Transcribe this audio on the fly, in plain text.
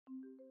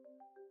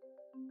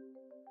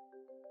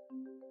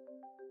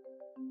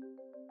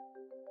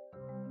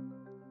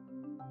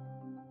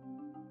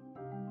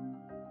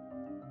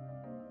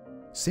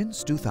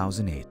Since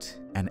 2008,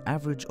 an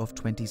average of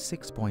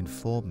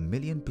 26.4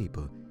 million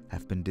people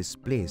have been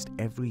displaced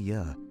every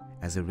year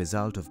as a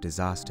result of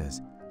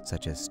disasters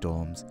such as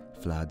storms,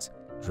 floods,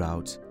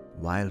 droughts,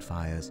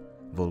 wildfires,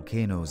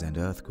 volcanoes and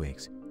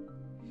earthquakes.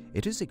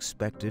 It is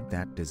expected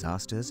that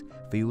disasters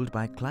fueled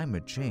by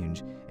climate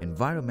change,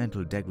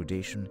 environmental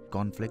degradation,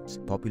 conflicts,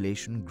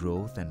 population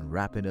growth and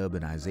rapid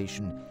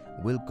urbanization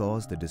will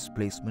cause the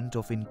displacement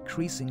of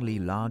increasingly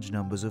large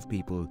numbers of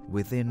people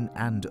within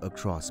and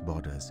across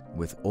borders,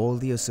 with all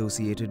the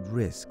associated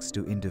risks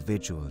to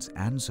individuals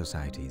and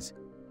societies.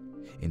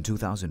 In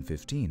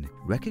 2015,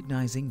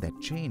 recognizing that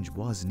change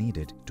was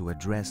needed to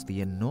address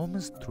the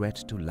enormous threat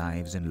to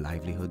lives and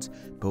livelihoods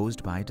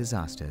posed by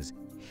disasters,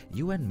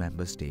 UN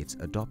member states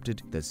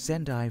adopted the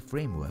Sendai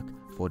Framework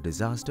for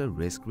disaster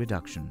risk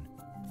reduction.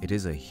 It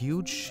is a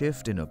huge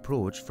shift in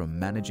approach from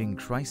managing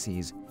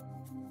crises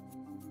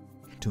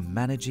to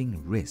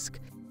managing risk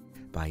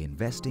by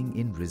investing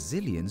in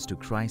resilience to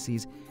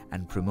crises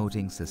and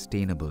promoting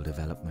sustainable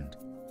development.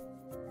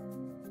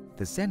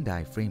 The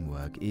Sendai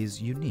Framework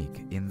is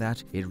unique in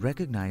that it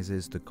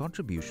recognizes the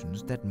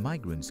contributions that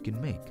migrants can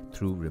make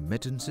through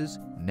remittances,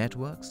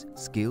 networks,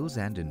 skills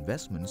and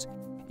investments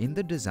in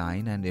the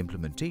design and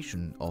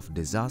implementation of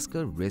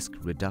disaster risk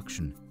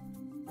reduction.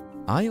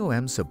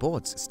 IOM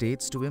supports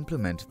states to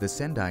implement the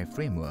Sendai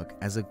Framework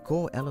as a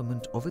core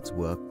element of its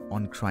work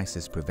on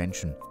crisis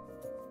prevention.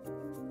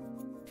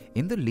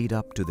 In the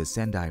lead-up to the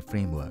Sendai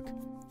Framework,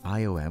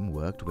 IOM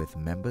worked with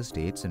member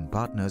states and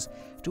partners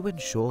to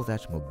ensure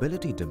that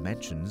mobility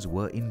dimensions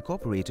were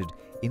incorporated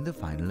in the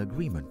final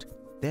agreement,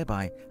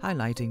 thereby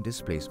highlighting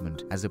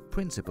displacement as a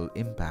principal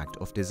impact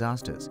of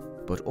disasters,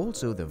 but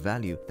also the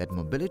value that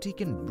mobility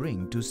can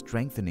bring to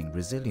strengthening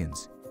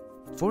resilience.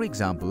 For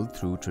example,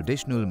 through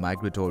traditional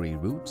migratory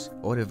routes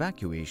or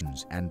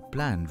evacuations and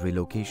planned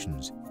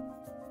relocations.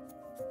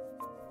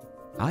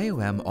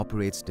 IOM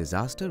operates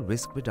disaster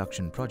risk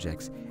reduction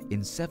projects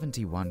in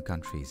 71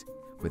 countries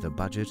with a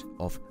budget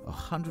of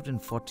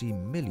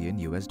 $140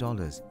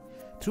 million.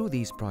 Through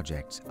these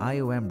projects,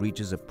 IOM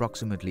reaches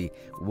approximately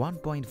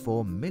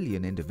 1.4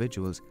 million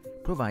individuals,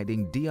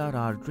 providing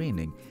DRR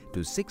training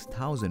to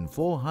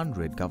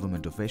 6,400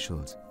 government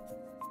officials.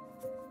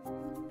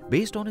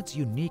 Based on its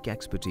unique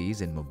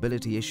expertise in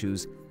mobility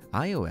issues,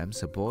 IOM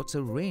supports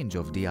a range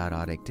of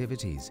DRR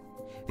activities.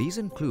 These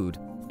include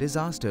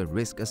disaster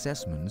risk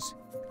assessments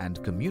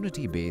and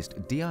community-based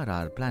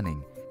DRR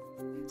planning,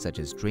 such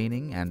as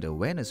training and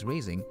awareness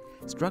raising,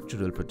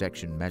 structural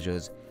protection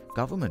measures,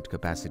 government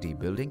capacity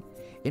building,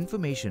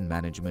 information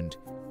management,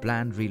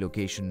 planned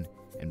relocation,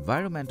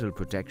 environmental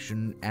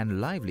protection,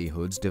 and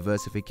livelihoods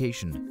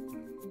diversification.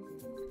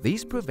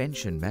 These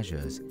prevention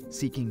measures,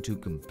 seeking to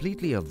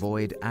completely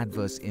avoid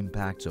adverse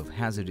impacts of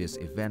hazardous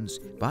events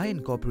by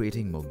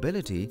incorporating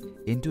mobility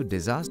into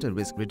disaster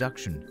risk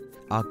reduction,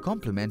 are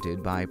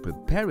complemented by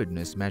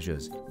preparedness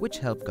measures which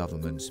help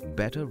governments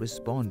better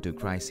respond to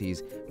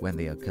crises when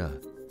they occur.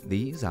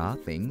 These are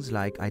things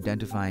like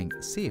identifying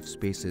safe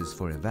spaces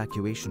for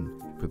evacuation,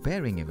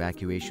 preparing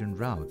evacuation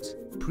routes,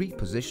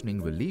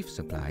 pre-positioning relief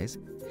supplies,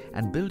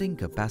 and building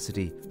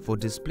capacity for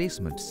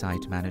displacement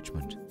site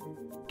management.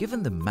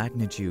 Given the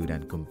magnitude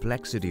and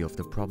complexity of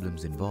the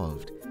problems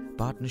involved,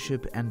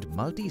 partnership and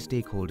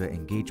multi-stakeholder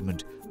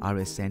engagement are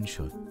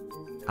essential.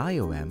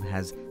 IOM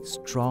has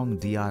strong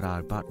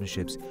DRR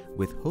partnerships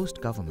with host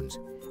governments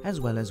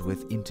as well as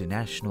with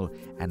international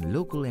and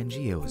local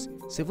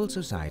NGOs, civil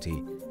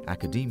society,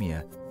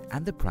 academia,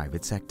 and the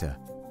private sector.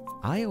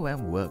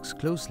 IOM works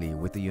closely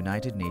with the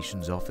United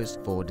Nations Office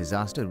for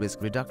Disaster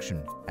Risk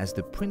Reduction as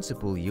the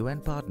principal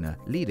UN partner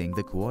leading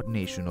the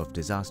coordination of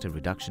disaster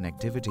reduction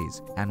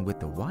activities, and with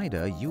the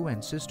wider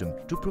UN system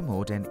to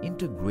promote an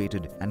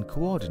integrated and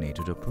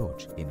coordinated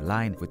approach in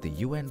line with the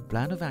UN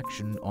Plan of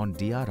Action on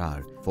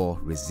DRR for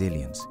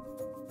Resilience.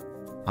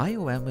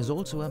 IOM is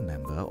also a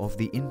member of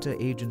the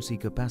Interagency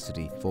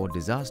Capacity for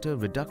Disaster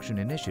Reduction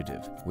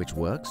Initiative, which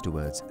works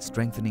towards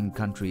strengthening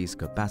countries'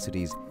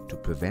 capacities to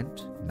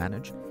prevent,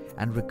 manage,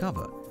 and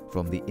recover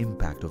from the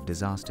impact of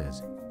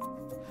disasters.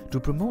 To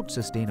promote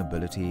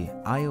sustainability,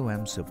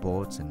 IOM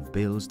supports and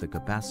builds the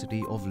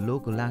capacity of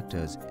local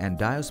actors and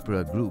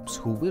diaspora groups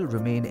who will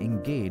remain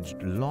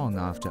engaged long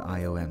after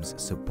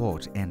IOM's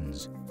support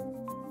ends.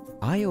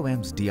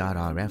 IOM's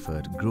DRR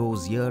effort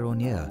grows year on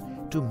year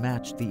to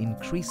match the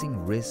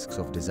increasing risks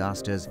of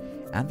disasters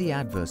and the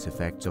adverse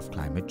effects of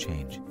climate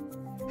change,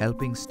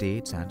 helping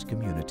states and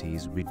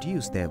communities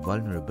reduce their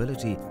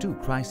vulnerability to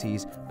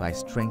crises by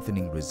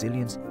strengthening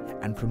resilience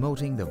and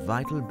promoting the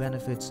vital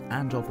benefits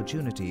and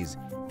opportunities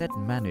that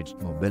managed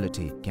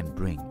mobility can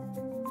bring.